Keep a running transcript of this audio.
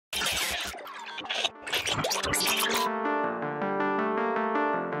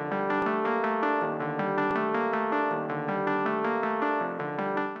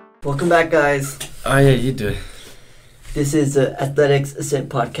Welcome back, guys. Oh, yeah, you do it. This is the Athletics Ascent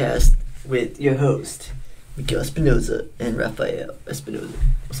podcast with your host, Miguel Espinoza and Rafael Espinoza.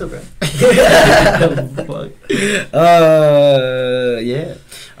 What's up, bro? Fuck. Yeah.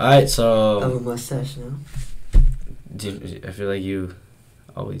 Alright, so. I have a mustache now. I feel like you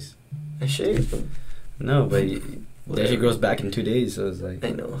always. I shave. No, but that shit grows back in 2 days, so it's like. I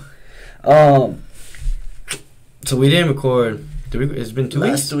know. So we didn't record. It's been 2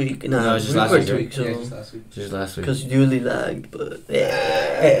 weeks? Last week. No, it's just last week. 2 weeks. Yeah, just last week. Just last week. Because Yuli lagged, but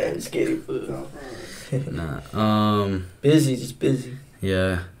yeah, just kidding. Nah. Busy, just busy.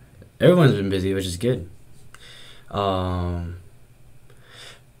 Yeah. Everyone's been busy, which is good. But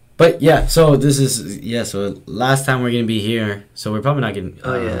yeah, so so last time we're gonna be here, so we're probably not gonna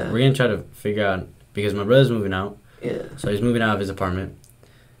we're gonna try to figure out, because my brother's moving out. Yeah. So he's moving out of his apartment,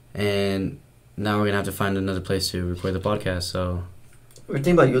 and now we're gonna have to find another place to record the podcast. So we're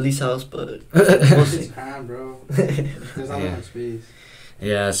thinking about Yuli's house, but we'll see. It's time, bro. There's not much space.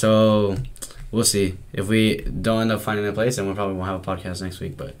 Yeah, so we'll see. If we don't end up finding a place, then we probably won't have a podcast next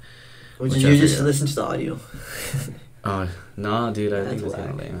week. But you just listen to the audio. Oh no, dude! I think That's it's kind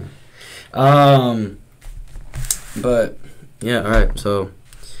of whack. lame. But yeah, all right. So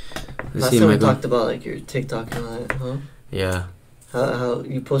let's Last see, time we Michael. talked about like your TikTok and all that, huh? Yeah, How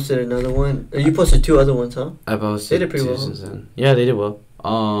you posted another one? Or you posted 2 other ones, huh? I posted. They did pretty well. since then. Yeah, they did well.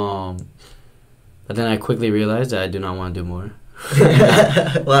 But then I quickly realized that I do not want to do more.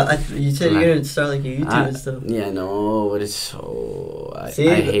 Well, you said you're gonna start like your YouTube and stuff. Yeah, no, but it's so I See,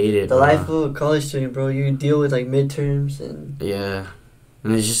 hate it. The bro. life of a college student, bro. You deal with like midterms and Yeah,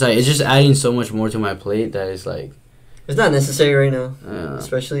 and it's just adding so much more to my plate that it's like. it's not necessary right now, Uh,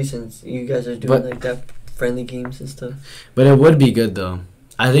 especially since you guys are doing but- like that friendly games and stuff. But it would be good though.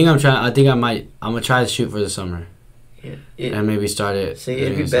 I'm gonna try to shoot for the summer Yeah. and maybe start it. See, during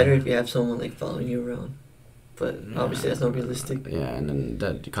it'd be the better summer. if you have someone like following you around, but obviously that's not realistic. Yeah, and then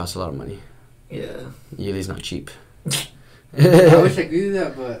that costs a lot of money. Yeah. Usually not cheap. I wish I could do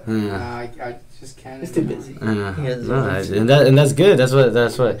that, but Yeah. I just can't. It's too busy. He has his No, own and life. that's good. That's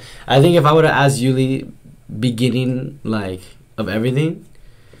what I think. If I would have asked Yuli beginning like of everything,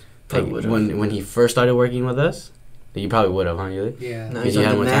 like Probably would've. when he first started working with us, you probably would have, huh, Yuli? Yeah. No, Because he's you on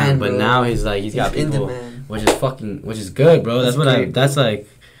had more demand, time. But bro. now he's got in people, demand. which is good, bro. That's great, That's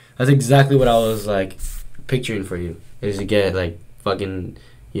exactly what I was like picturing for you, is to get like fucking,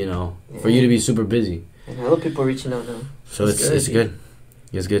 for you to be super busy. And a lot of people reaching out now. So That's it's good, good.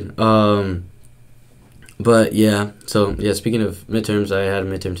 It's good. But yeah. So yeah. Speaking of midterms, I had a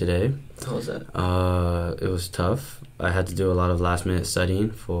midterm today. How was that? It was tough. I had to do a lot of last minute studying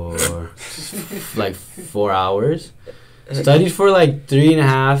for like 4 hours. Studied for like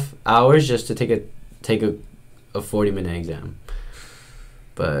 3.5 hours just to take a 40-minute exam.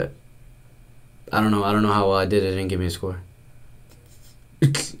 But I don't know how well I did. It didn't give me a score.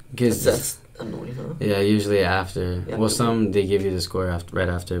 That's annoying, huh? Yeah, usually after. Yeah. Well, some they give you the score right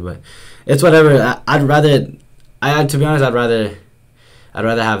after, but it's whatever. To be honest, I'd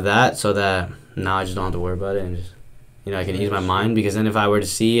rather have that so that now I just don't have to worry about it and just I can ease my mind, because then if I were to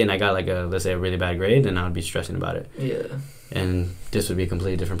see and I got like let's say a really bad grade, then I would be stressing about it. Yeah. And this would be a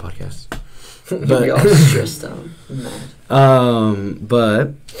completely different podcast. But we all stressed out. Mad.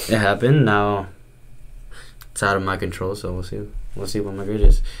 But it happened. Now it's out of my control, so we'll see. We'll see what my grade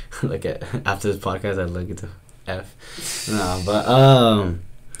is. Like after this podcast, I'd look at the F. No, but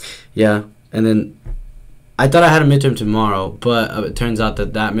yeah. And then I thought I had a midterm tomorrow, but it turns out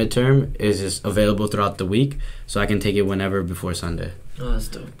that midterm is just available throughout the week, so I can take it whenever before Sunday. Oh, that's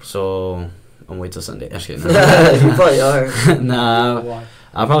dope. So I'll wait till Sunday. Actually, no. You probably are. Nah, Why?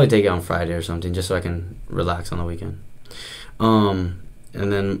 I'll probably take it on Friday or something, just so I can relax on the weekend. And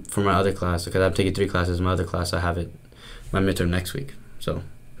then for my other class, because I'm taking 3 classes, my other class I have my midterm next week, so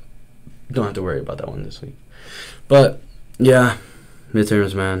don't have to worry about that one this week. But yeah,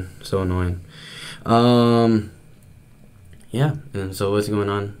 midterms, man, so annoying. Yeah, and so what's going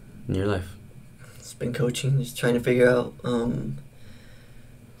on in your life? It's been coaching, just trying to figure out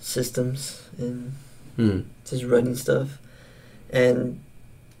systems and just running stuff, and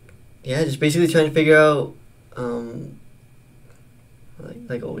yeah, just basically trying to figure out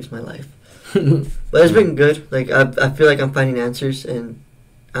like always my life. But it's been good. Like I feel like I'm finding answers, and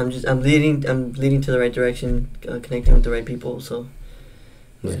I'm leading to the right direction, connecting with the right people. So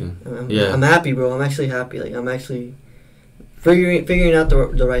Yeah. I'm happy, bro. I'm actually happy. Like I'm actually figuring out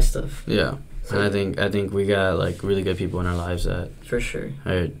the right stuff. Yeah. So, And I think we got like really good people in our lives that for sure.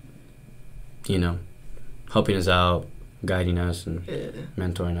 are, helping us out, guiding us and Yeah.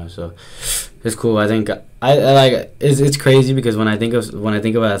 mentoring us. So It's cool. I think I like it's crazy because when I think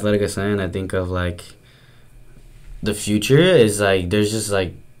of Athletic Ascent, I think of like the future is like there's just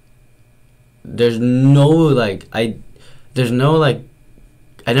like there's no like I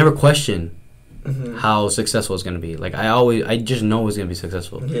never question how successful it's gonna be. Like I just know it's gonna be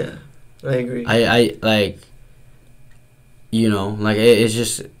successful. Yeah, I agree. I like, you know, like it's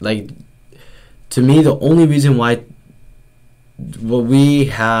just like, to me the only reason why what we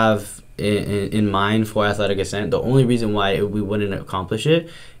have in mind for Athletic Ascent, the only reason why we wouldn't accomplish it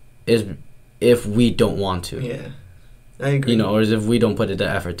is if we don't want to. Yeah, I agree. You know, or as if we don't put the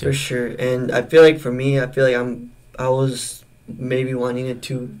effort to. For sure. And I feel like for me, I was maybe wanting it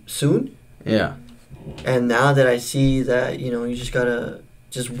too soon. Yeah. And now that I see that, you know, you just gotta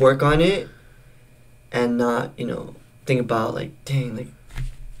just work on it and not, you know, think about like, dang, like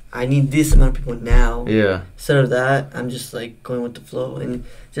I need this amount of people now. Yeah. Instead of that, I'm just like going with the flow. And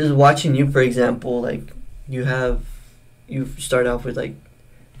just watching you, for example, like you start off with like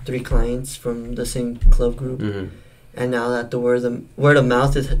 3 clients from the same club group. Mm-hmm. And now that the word of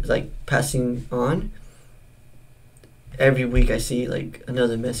mouth is like passing on, every week I see like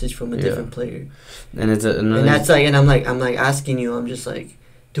another message from a different player. And it's and that's like, and I'm like asking you, I'm just like,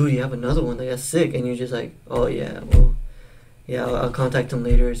 dude, you have another one, like that's sick. And you're just like, oh yeah, well, yeah, I'll contact him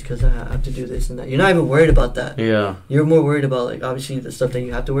later. It's because I have to do this and that. You're not even worried about that. Yeah. You're more worried about like obviously the stuff that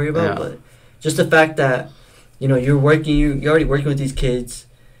you have to worry about, but just the fact that, you know, you're already working with these kids.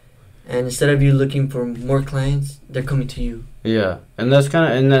 And instead of you looking for more clients, they're coming to you. Yeah, and that's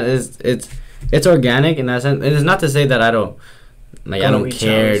kind of, and that is, it's organic in that sense. It's not to say that I don't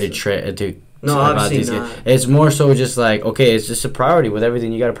care to no, about these not. kids. It's more so just like, okay, it's just a priority with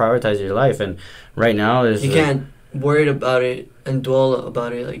everything. You got to prioritize your life, and right now is you can't worry about it and dwell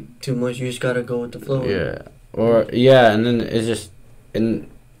about it like too much. You just gotta go with the flow. Yeah, and then it's just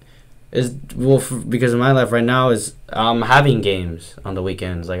because in my life right now is I'm having games on the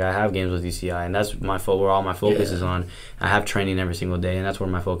weekends. Like I have games with UCI, and that's where all my focus is on. I have training every single day, and that's where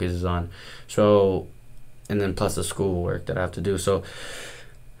my focus is on. So, and then plus the school work that I have to do. So,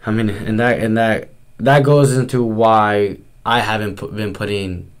 I mean, and that goes into why I haven't been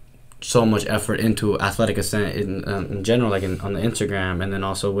putting so much effort into Athletic Ascent in general, like on the Instagram, and then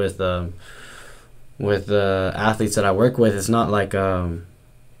also with the athletes that I work with. It's not like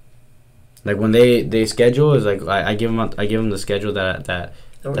when they schedule is like I give them the schedule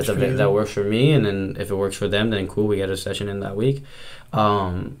that works for me, and then if it works for them, then cool, we get a session in that week.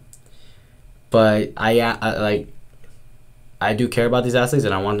 But I do care about these athletes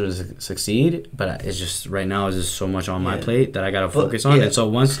and I want them to succeed, but it's just right now is just so much on my plate that I gotta focus on. And so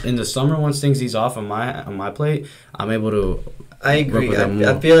once in the summer, once things ease off on my plate, I'm able to. I agree. Work with them more.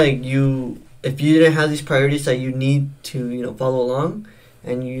 I feel like if you didn't have these priorities that you need to follow along.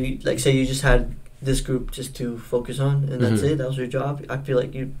 And you, like, say you just had this group just to focus on, and that's it. That was your job. I feel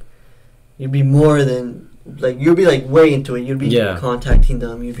like you'd be more than, like, you'd be, like, way into it. You'd be contacting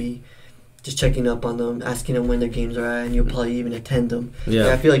them. You'd be just checking up on them, asking them when their games are at, and you'll probably even attend them. Yeah.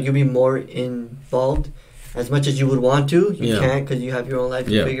 Like, I feel like you'll be more involved. As much as you would want to, you can't because you have your own life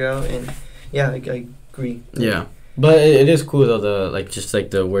to figure out. And, I agree. Yeah. But it is cool, though,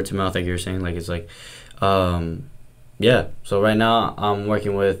 the word to mouth, like you were saying. Like, it's like, yeah, so right now I'm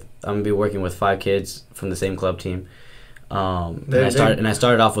gonna be working with 5 kids from the same club team, and I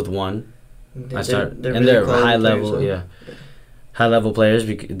started off with 1. They're high level, high level players.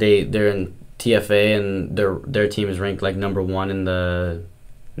 They're in TFA and their team is ranked like number 1 in the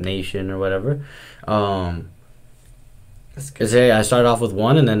nation or whatever. That's good. I started off with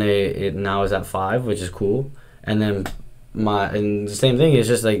 1 and then it now is at 5, which is cool. And then and the same thing is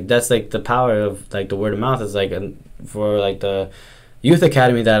just like that's like the power of like the word of mouth is like for like the youth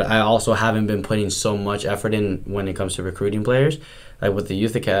academy that I also haven't been putting so much effort in when it comes to recruiting players. Like with the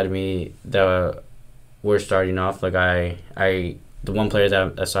youth academy that we're starting off, like the one player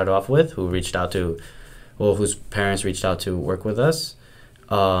that I started off with whose parents reached out to work with us,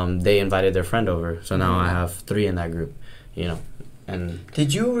 they invited their friend over. So now I have 3 in that group, And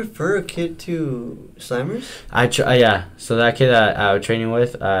did you refer a kid to Slammers? Yeah. So that kid that I was training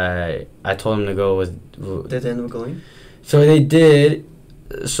with, I told him to go with. Did they end up going? So they did.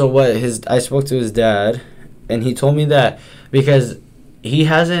 So I spoke to his dad, and he told me that because he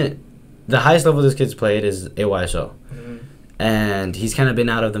hasn't, the highest level this kid's played is AYSO. And he's kind of been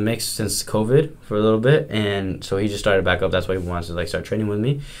out of the mix since COVID for a little bit, and so he just started back up. That's why he wants to start training with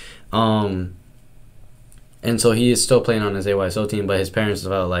me. And so he is still playing on his AYSO team, but his parents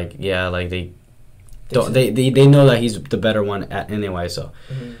felt like, they know that he's the better one in AYSO.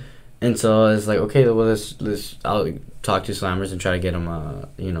 And so it's like, okay, well, let's I'll talk to Slammers and try to get him,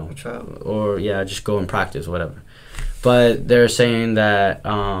 or just go and practice, whatever. But they're saying that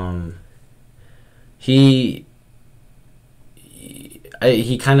he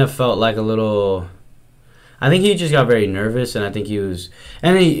kind of felt like a little. I think he just got very nervous, and I think he was,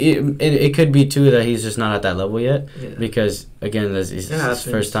 and it could be too that he's just not at that level yet, because again, this is his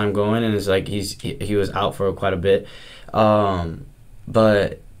first time going, and it's like he was out for quite a bit,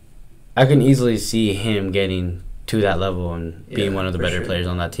 but I can easily see him getting to that level and being one of the better players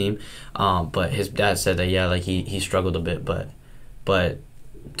on that team, but his dad said that he struggled a bit, but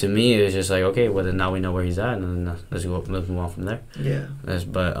to me it was just like, okay, well then now we know where he's at, and then let's move on from there.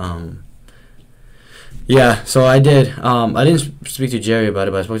 So I did. I didn't speak to Jerry about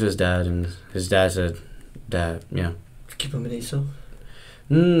it, but I spoke to his dad, and his dad said that, keep him in ASO?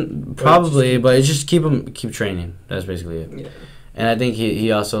 Probably, but it's just keep training. That's basically it. Yeah. And I think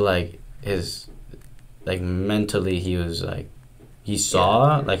he also, mentally, he was, he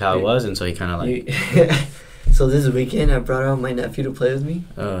saw, how it was, and so he kind of, So this weekend, I brought out my nephew to play with me.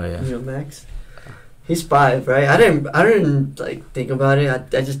 Oh, yeah. Max. He's 5, right? I didn't think about it.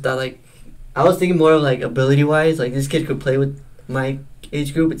 I just thought, I was thinking more of ability-wise. This kid could play with my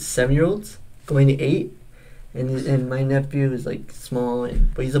age group. It's 7-year-olds going to 8, and my nephew is small,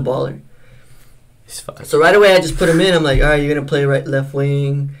 but he's a baller. He's 5. So right away I just put him in. I'm like, all right, you're gonna play right, left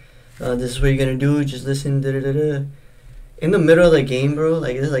wing. This is what you're gonna do. Just listen. Da da da da. In the middle of the game, bro,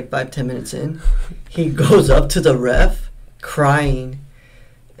 it's 5-10 minutes in, he goes up to the ref, crying,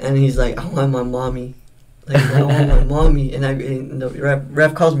 and he's like, I want my mommy. I want my mommy. And the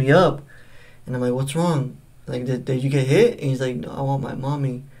ref calls me up. And I'm like, what's wrong? Did you get hit? And he's like, no, I want my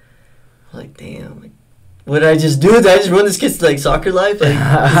mommy. I'm like, damn. What did I just do? Did I just run this kid's soccer life? Is he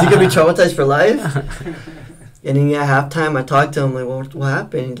gonna be traumatized for life? And then at halftime, I talked to him what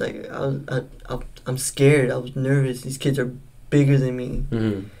happened? He's like, I'm scared. I was nervous. These kids are bigger than me.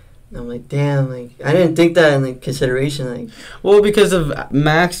 Mm-hmm. And I'm like, damn, I didn't think that in consideration. Well, because of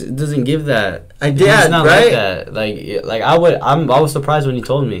Max doesn't give that. I did, He's not right? like that. I was surprised when he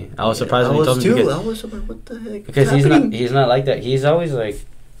told me. I was surprised when he told me. I was surprised. What the heck? Because he's not like that. He's always I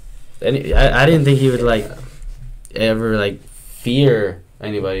didn't think he would ever fear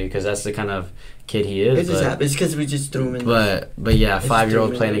anybody, because that's the kind of kid he is. It just happens because we just threw him in. But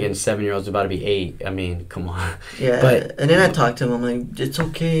 5-year-old playing against 7-year-olds about to be 8. I mean, come on. Yeah. And then I talked to him. I'm like, it's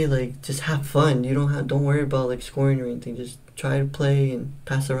okay. Just have fun. You don't worry about scoring or anything. Just try to play and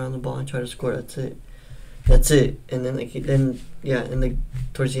pass around the ball and try to score. That's it. And then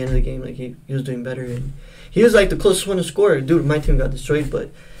towards the end of the game, he was doing better, and he was the closest one to score. Dude, my team got destroyed, but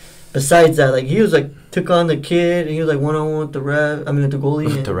besides that, he was took on the kid, and he was one-on-one with the ref. I mean, with the goalie.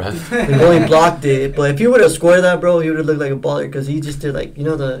 With the ref. The goalie blocked it. But if he would have scored that, bro, he would have looked like a baller, because he just did the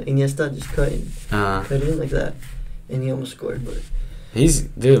Iniesta, just cut in like that, and he almost scored. But Max he's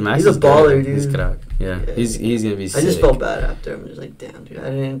a baller, dude. He's crack. Yeah. He's gonna be sick. I just felt bad after. I'm just damn, dude. I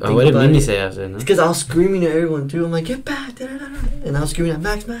didn't think what did about Mimi it. say after? No? It's because I was screaming at everyone too. I'm like, get back, da, da, da, da. And I was screaming at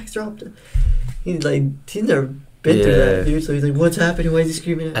Max, dropped it. He's never been through that, dude. So he's like, what's happening? Why is he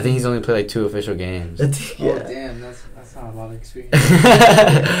screaming at me? I think he's only played 2 official games. Oh damn, that's not a lot of experience.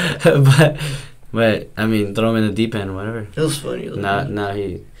 but I mean, throw him in the deep end, whatever. It was funny. Now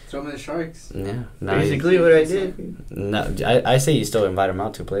he. Throw him in the Sharks. Yeah. Basically what I did. No, I say you still invite him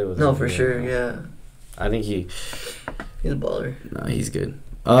out to play with him. No, for sure, yeah. I think he's a baller. No, he's good.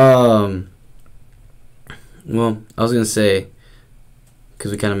 Well, I was gonna say,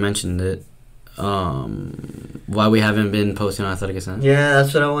 because we kind of mentioned it, why we haven't been posting on Athletics Ascent. Yeah,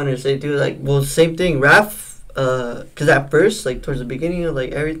 that's what I wanted to say too. Same thing. Raf, because at first, towards the beginning of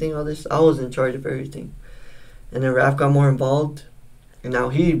everything, all this, I was in charge of everything, and then Raf got more involved, and now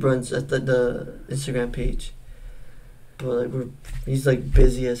he runs the Instagram page. But he's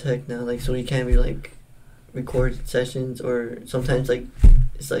busy as heck now, so he can't be record sessions, or sometimes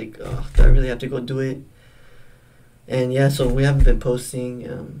it's oh, do I really have to go do it? And yeah, so we haven't been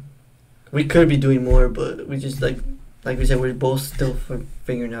posting. We could be doing more, but we just like we said, we're both still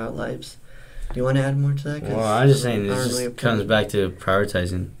figuring out our lives. Do you want to add more to that? Well, I'm just saying, this just comes back to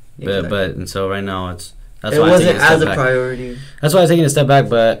prioritizing. Exactly. And so right now that's it why wasn't as a priority. That's why I'm taking a step back,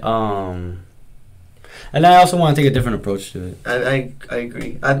 but and I also want to take a different approach to it. I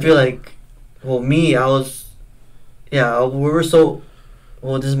agree. I feel me, I was, this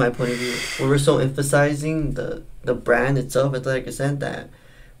is my point of view. We were so emphasizing the brand itself, Athletics Ascent, that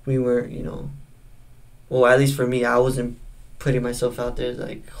we were, at least for me, I wasn't putting myself out there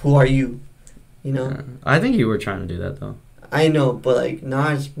who are you? Yeah. I think you were trying to do that, though. I know, but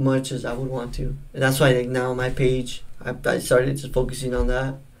not as much as I would want to. And that's why now on my page, I started just focusing on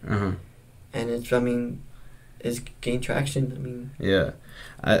that. Uh-huh. And it's gained traction. Yeah,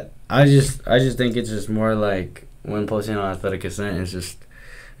 I just think it's just more like when posting on Athletic Ascent,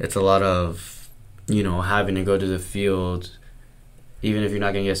 it's a lot of, having to go to the field, even if you're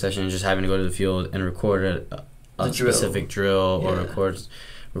not gonna get a session, just having to go to the field and record a specific drill or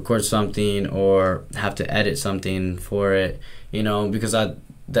record something or have to edit something for it, because at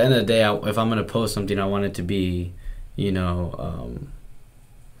the end of the day, if I'm gonna post something, I want it to be,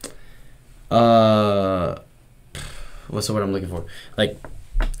 what's the word I'm looking for? Like,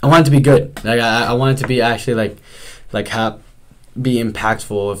 I want it to be good. Like, I want it to be actually be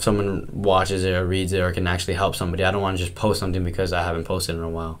impactful if someone watches it or reads it or can actually help somebody. I don't want to just post something because I haven't posted in a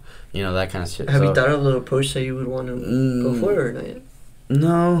while. That kind of shit. Have you thought of a little post that you would want to go for or not yet?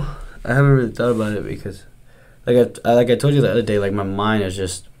 No, I haven't really thought about it because, like I told you the other day, like my mind is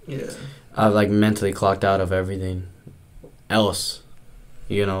just, I've mentally clocked out of everything else,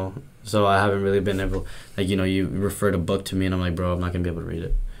 So I haven't really been able, you referred a book to me and I'm like, bro, I'm not gonna be able to read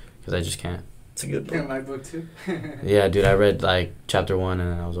it because I just can't. It's a good book. Yeah, my book too. Yeah, dude, I read chapter 1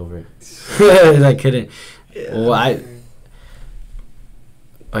 and then I was over it. I couldn't. Yeah. Well,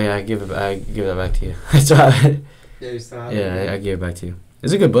 I give that back to you. I still have it. Yeah, you still have it. Yeah, I gave it back to you.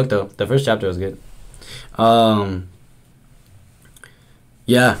 It's a good book though. The first chapter was good. Yeah,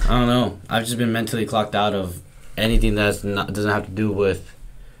 I don't know. I've just been mentally clocked out of anything doesn't have to do with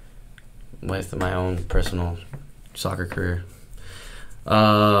my own personal soccer career.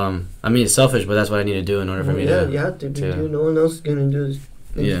 It's selfish, but that's what I need to do in order for me to. Yeah, you have to. No one else is gonna do this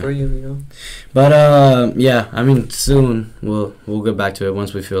thing for you, But soon we'll get back to it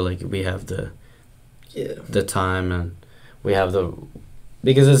once we feel like we have the time and we have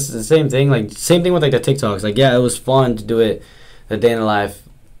because it's the same thing. Same thing with the TikToks. It was fun to do it, the day in the life.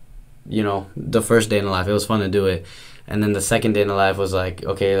 The first day in the life, it was fun to do it. And then the second day in the life was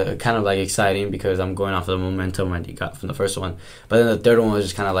okay, kind of exciting because I'm going off the momentum I got from the first one. But then the third one was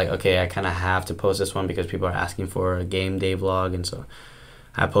just kind of okay, I kind of have to post this one because people are asking for a game day vlog. And so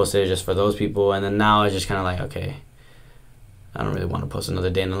I posted it just for those people. And then now it's just kind of okay, I don't really want to post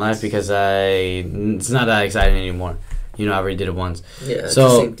another day in the life because it's not that exciting anymore. I already did it once. Yeah, it's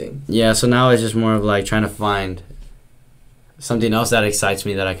the same thing. Yeah, so now it's just more of trying to find something else that excites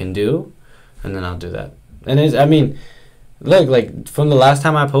me that I can do. And then I'll do that. And look, from the last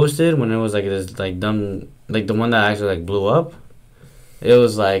time I posted, when it was this dumb, the one that actually blew up, it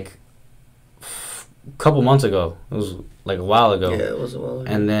was a couple months ago. It was a while ago. Yeah, it was a while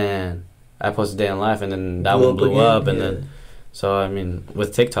ago. And then I posted Day in Life, and then that one blew up, and then so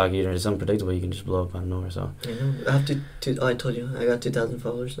with TikTok, it's unpredictable. You can just blow up out of nowhere. So I know. I told you I got 2,000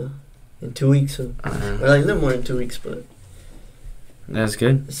 followers now in 2 weeks. So or a little more than 2 weeks, but. That's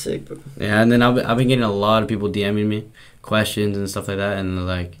good. It's sick, bro. Yeah, and then I've been getting a lot of people DMing me questions and stuff like that, and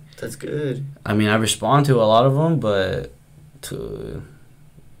that's good. I respond to a lot of them, but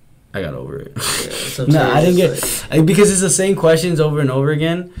I got over it. Yeah, I didn't get because it's the same questions over and over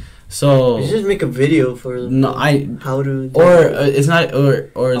again. So you just make a video for how to it's not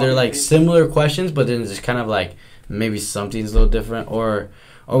or they're similar questions, but then it's kind of maybe something's a little different or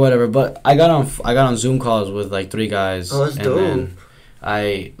whatever. But I got on Zoom calls with 3 guys. Oh, that's dope. Then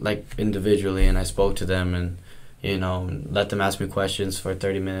I individually and I spoke to them and let them ask me questions for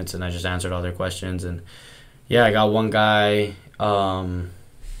 30 minutes and I just answered all their questions. And I got one guy trying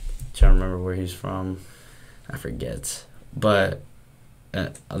to remember where he's from, I forget, but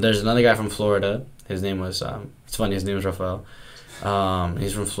there's another guy from Florida. His name was it's funny, his name is Rafael.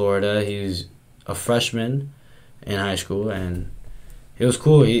 He's from Florida. He's a freshman in high school and it was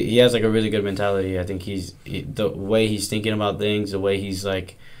cool. He has a really good mentality. I think the way he's thinking about things, the way he's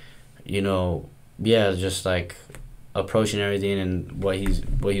just approaching everything, and what he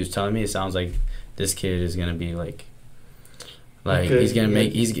was telling me. It sounds like this kid is gonna be he's gonna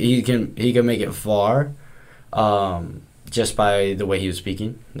make he can make it far, just by the way he was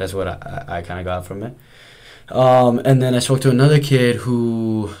speaking. That's what I kind of got from it. And then I spoke to another kid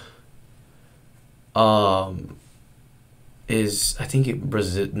who is I think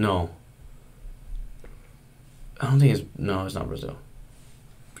Brazil. No, I don't think it's not Brazil.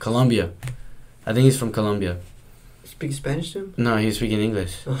 Colombia. I think he's from Colombia. Speak Spanish to him? No, he's speaking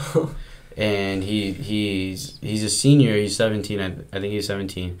English. And he's a senior. He's 17. I think he's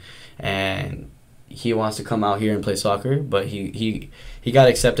 17, and he wants to come out here and play soccer. But he got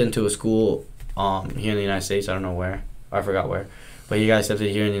accepted into a school here in the United States. I don't know where. I forgot where. But he got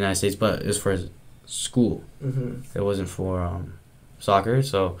accepted here in the United States. But it was for his school. Mm-hmm. It wasn't for soccer.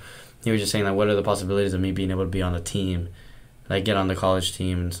 So he was just saying what are the possibilities of me being able to be on the team, get on the college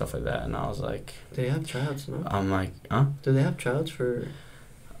team and stuff like that. And I was like, they have tryouts, no? I'm like, huh? Do they have tryouts for?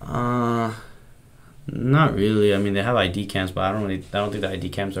 Not really. I mean, they have ID camps, but I don't think the ID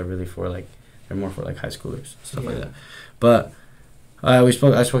camps are really for like, they're more for like high schoolers, stuff like that. But I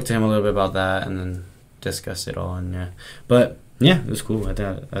spoke to him a little bit about that and then discussed it all, and but it was cool. I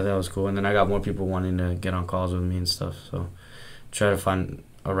thought it was cool, and then I got more people wanting to get on calls with me and stuff. So try to find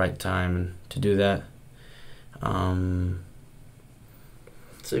a right time to do that.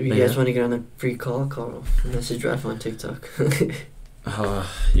 So if you guys want to get on a free call, message Rafa on TikTok.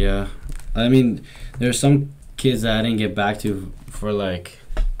 Yeah. I mean, there's some kids that I didn't get back to for like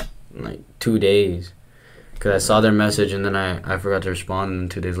 2 days. Because I saw their message and then I forgot to respond,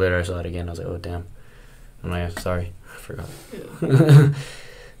 and 2 days later I saw it again. I was like, oh, damn. I'm like, sorry. I forgot. Yeah.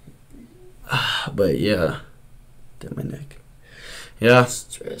 But yeah. Damn my neck. Yeah.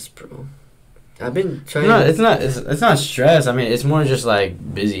 Stress, bro. I've been trying. No, it's not stress. I mean, it's more just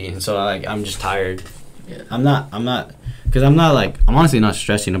like busy, and so like I'm just tired. Yeah. I'm not, because I'm honestly not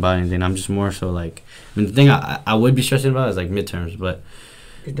stressing about anything. I'm just more so like, I mean, the thing I would be stressing about is like midterms, but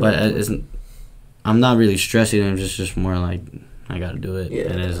I'm not really stressing. I'm just more like I gotta do it,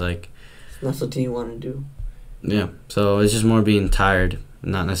 and it's like it's not something you want to do. Yeah, so it's just more being tired,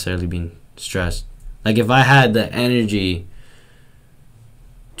 not necessarily being stressed. Like if I had the energy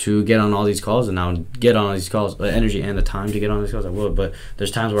to get on all these calls, and I would get on all these calls, the energy and the time to get on these calls, I would. But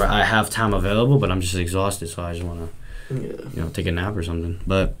there's times where I have time available, but I'm just exhausted, so I just want to, take a nap or something.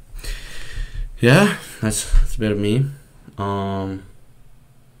 But yeah, that's a bit of me. Don't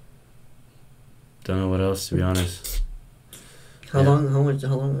know what else, to be honest. How long are we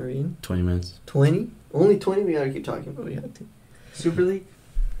in? 20 minutes. 20? Only 20? We gotta keep talking, but we have to. Super League?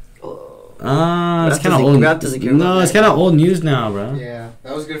 It's kind of old. No, it's kind of old news now, bro. Yeah,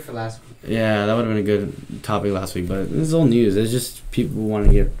 that was good for last week. Yeah, that would have been a good topic last week, but this is old news. It's just people want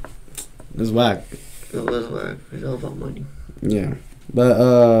to get. It's whack. It was whack. It's all about money. Yeah, but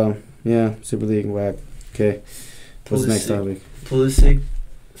Super League whack. Okay, what's the next topic? Pulisic,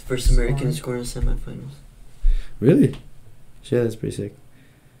 first American scorer in semifinals. Really? Shit, that's pretty sick.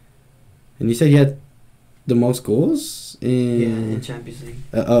 And you said he had the most goals in Champions League.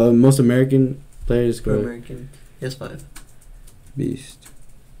 Most American players scored. American, yes, 5. Beast.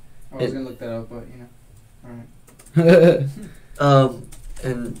 I was gonna look that up, but all right.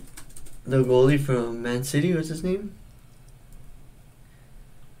 And the goalie from Man City, what's his name?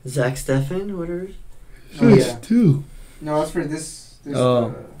 Zach Steffen, whatever. Oh yeah. Two. No, that's for this. This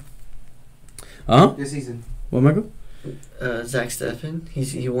season. What, Michael? Zach Steffen.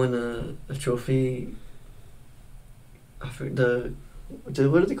 He won a trophy. I forget what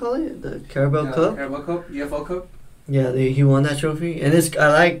do they call it? The Carabao Cup. Carabao Cup, UFL Cup. Yeah, he won that trophy, and I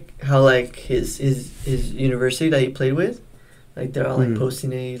like how like his university that he played with, like they're all like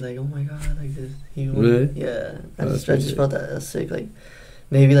posting like, oh my god, like this he won. Really? Yeah, I just felt that was sick. Like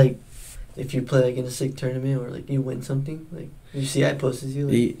maybe like if you play like in a sick tournament or like you win something, like UCI posts you.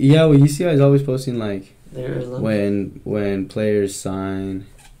 Like, yeah, well, UCI is always posting like when players sign.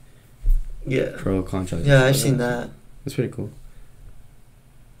 Yeah. Pro contracts. Yeah, I've seen that. That's pretty cool.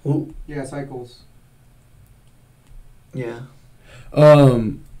 Who? Yeah, cycles. Yeah.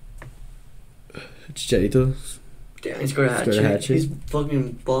 Chicharito. Yeah, he scored a hat trick. He's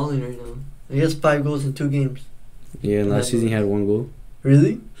fucking balling right now. He has 5 goals in 2 games. Yeah, and last season he had 1 goal.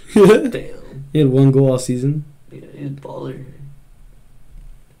 Really? Damn. He had 1 goal all season. Yeah, he's a baller.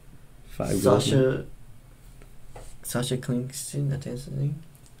 5 goals. Sasha Klingston, that's his name.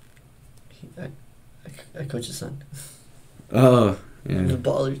 I coach his son. Oh, yeah. He's a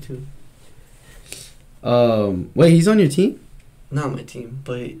baller too. Wait, he's on your team? Not my team,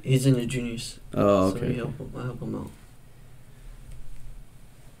 but he's in the juniors. Oh, okay. So I help him out.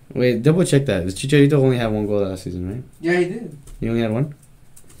 Wait, double check that. Does Chicharito only have 1 goal last season, right? Yeah, he did. He only had 1?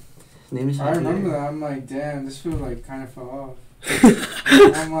 His name is I remember that. I'm like, damn, this feels like kind of fell off.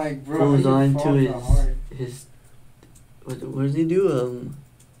 I'm like, bro, goes on to his what does he do?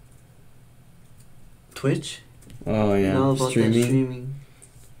 Twitch. Oh yeah, know about streaming.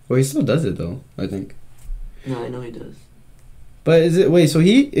 Well, he still does it though, I think. No, I know he does. But is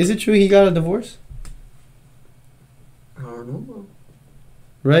it true he got a divorce? I don't know.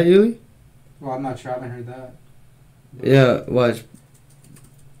 Right, Uli? Well, I'm not sure. I haven't heard that. Yeah, watch.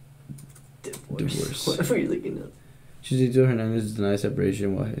 Divorce. What are you looking up? Chicharito Hernandez denied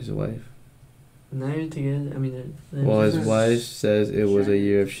separation while his wife. Now you're together. I mean, well, his wife says it was a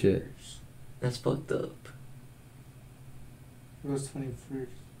year of shit. That's fucked up. It was 21st.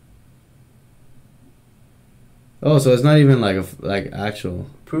 Oh, so it's not even like actual.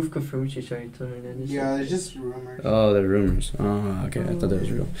 Proof confirmed Chicharito Hernandez. Yeah, there's just rumors. Oh, they're rumors. Oh, okay. I thought that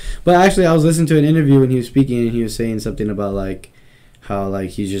was real. But actually, I was listening to an interview when he was speaking, and he was saying something about like, how like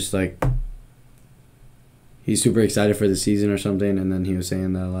he's just like he's super excited for the season or something, and then he was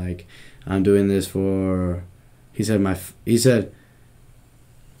saying that like I'm doing this for he said my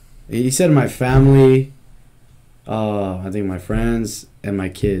family, I think my friends and my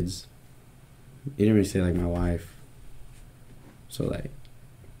kids. He didn't really say like my wife. So like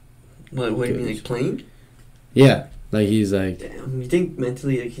what do you mean, like playing? Yeah, like he's like damn, you think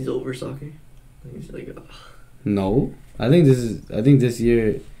mentally like he's over soccer? He's like ugh. No. I think this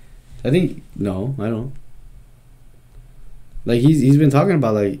year no, I don't. Like he's been talking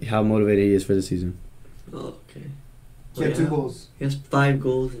about like how motivated he is for the season. Oh, okay. He had 2 goals. He has 5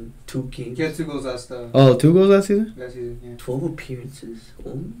 goals in 2 games. He had 2 goals last 2 goals last season? Last season, yeah. 12 appearances.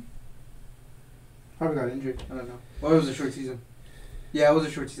 Oh. Probably got injured. I don't know. Or it was a short season. Yeah, it was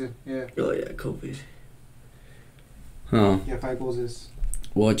a short season. Yeah. Oh yeah, COVID. Huh. Yeah, 5 goals is.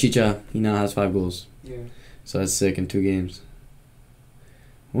 Well, Chicha, he now has 5 goals. Yeah. So that's sick in 2 games.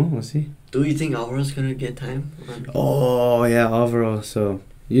 Well, we'll see. Do you think Alvaro's gonna get time? Oh yeah, Alvaro. So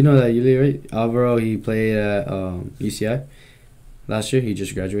you know that Yuli, right? Alvaro, he played at UCI last year. He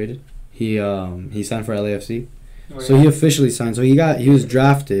just graduated. He signed for LAFC. Oh, yeah. So he officially signed. So he was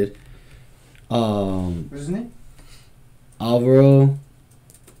drafted. What's his name? Alvaro.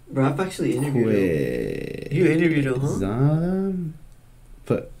 Bro, I've actually interviewed him. You interviewed him,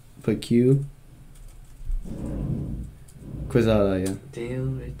 huh? Put Q. Quezada, yeah.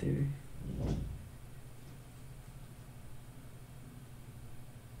 Damn, right there.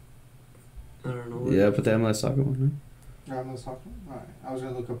 I don't know. Yeah, put the MLS soccer one, right? MLS soccer? Alright. I was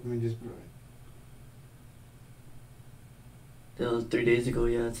gonna look up images, but alright. That was 3 days ago,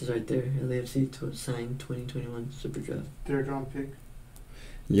 yeah, it says right there. LAFC signed 2021 Super Draft. 3rd round pick.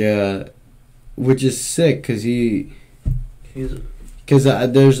 Yeah, which is sick because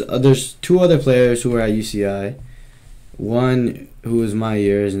there's 2 other players who are at UCI. One who was my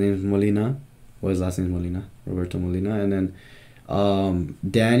year, his name's Molina. Well, his last name's Molina, Roberto Molina. And then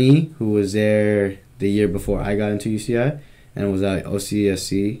Danny, who was there the year before I got into UCI and was at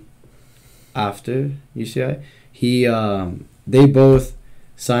OCSC after UCI. They both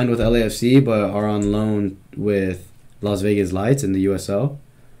signed with LAFC but are on loan with Las Vegas Lights in the USL.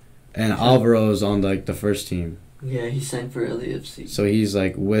 And Alvaro's on like the first team. Yeah, he signed for LAFC. So he's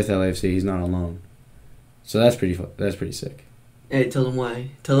like with LAFC. He's not on loan. So that's pretty sick. Hey, tell him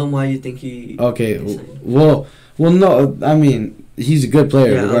why. Tell him why you think he. Okay, well, no. I mean, he's a good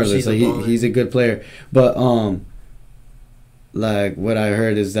player regardless. Like he's a good player, but like what I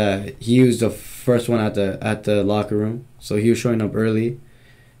heard is that he was the first one at the locker room. So he was showing up early,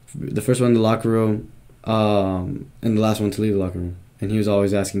 the first one in the locker room, and the last one to leave the locker room. And he was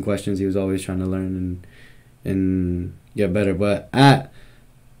always asking questions. He was always trying to learn and get better. But at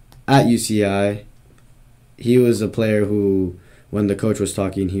UCI, he was a player who, when the coach was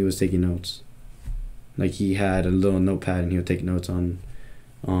talking, he was taking notes. Like he had a little notepad and he would take notes on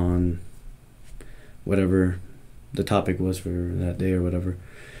whatever the topic was for that day or whatever.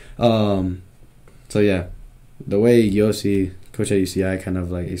 So yeah, the way Yossi, coach at UCI, kind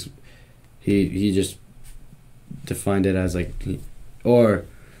of like he just defined it as like or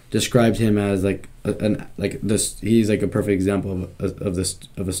described him as like he's like a perfect example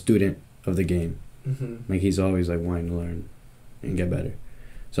of a student of the game. Mm-hmm. Like he's always like wanting to learn and get better.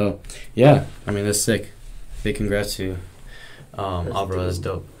 So yeah, I mean that's sick. Big congrats to Alvaro. That's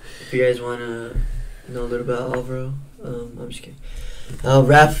dope. If you guys want to know a little about Alvaro, I'm just kidding.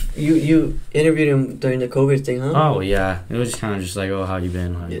 Raph, you interviewed him during the COVID thing, huh? Oh yeah, it was just kind of just like, oh, how you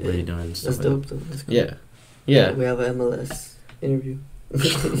been? What are you doing? That's dope. Though. That's cool. Yeah. We have an MLS interview.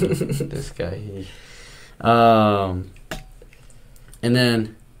 This guy. And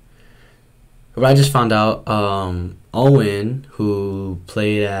then what I just found out, Owen, who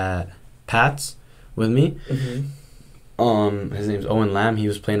played at Pats with me, mm-hmm. His name's Owen Lamb. He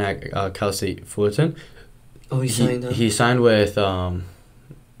was playing at Cal State Fullerton. Oh, he signed up. He signed with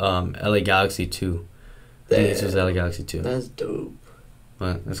LA Galaxy 2. I think this was LA Galaxy 2. That's dope.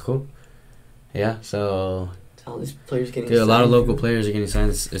 What? That's cool. Yeah, so all these players getting signed. A lot of local players are getting signed.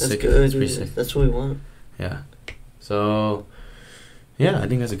 It's sick. Good. It's pretty sick. That's what we want. Yeah. So, yeah, I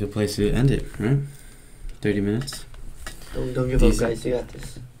think that's a good place to end it, right? 30 minutes. Don't give up, guys. You got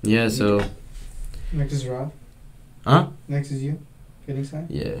this. Yeah, so. Next is Rob. Huh? Next is you. Getting signed?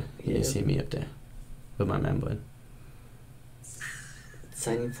 Yeah, you see me up there with my man bud.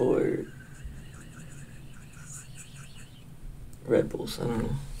 Signing for Red Bulls. I don't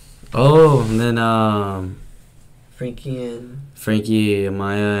know. Oh, and then Frankie,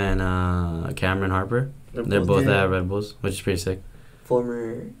 Amaya, and Cameron Harper. They're both at Red Bulls, which is pretty sick.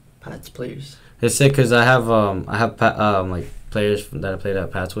 Former Pats players. It's sick because I have like players that I played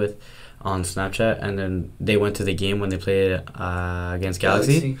at Pats with on Snapchat, and then they went to the game when they played against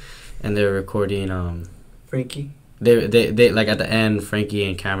Galaxy, and they're recording Frankie. They like at the end, Frankie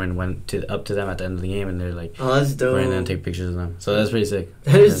and Cameron went up to them at the end of the game, and they're like, oh, that's dope. Running and take pictures of them. So that's pretty sick.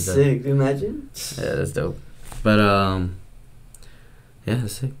 That is sick. Imagine. Yeah, that's dope. But yeah,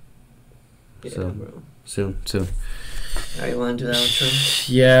 that's sick. Yeah, so, bro. Soon. Alright, you want to do that outro?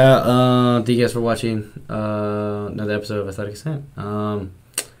 Yeah. Thank you guys for watching another episode of Athletics Ascent.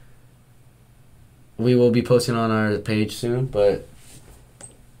 We will be posting on our page soon, but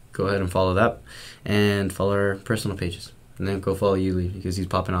go ahead and follow that. And follow our personal pages. And then go follow Uli because he's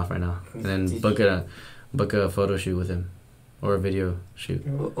popping off right now. And then book a photo shoot with him. Or a video shoot.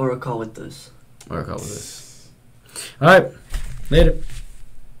 Or a call with us. Alright, later.